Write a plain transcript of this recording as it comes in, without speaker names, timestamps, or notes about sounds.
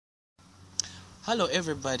Hello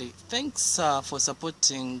everybody, thanks for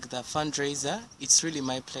supporting the fundraiser. It's really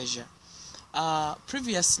my pleasure.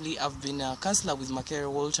 Previously I've been a councillor with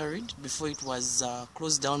Makerere Walter Reid before it was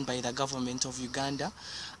closed down by the government of Uganda,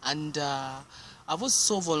 and I've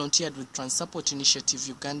also volunteered with Trans Support Initiative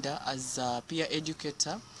Uganda as a peer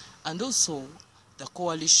educator, and also the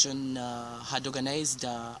coalition had organized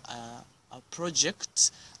a project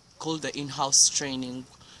called the in-house training.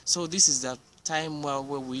 So this is the time where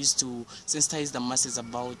we used to sensitize the masses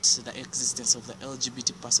about the existence of the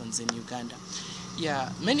LGBT persons in Uganda.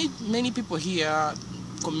 Yeah, many people here,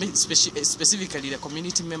 specifically the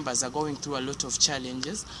community members, are going through a lot of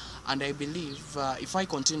challenges, and I believe if I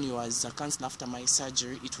continue as a counsellor after my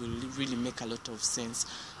surgery, it will really make a lot of sense.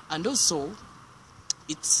 And also,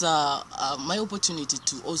 it's my opportunity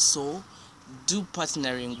to also do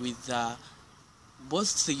partnering with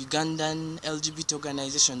both the Ugandan LGBT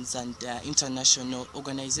organizations and international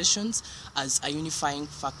organizations as a unifying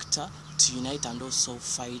factor to unite and also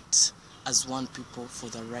fight as one people for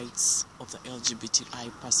the rights of the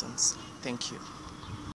LGBTI persons. Thank you.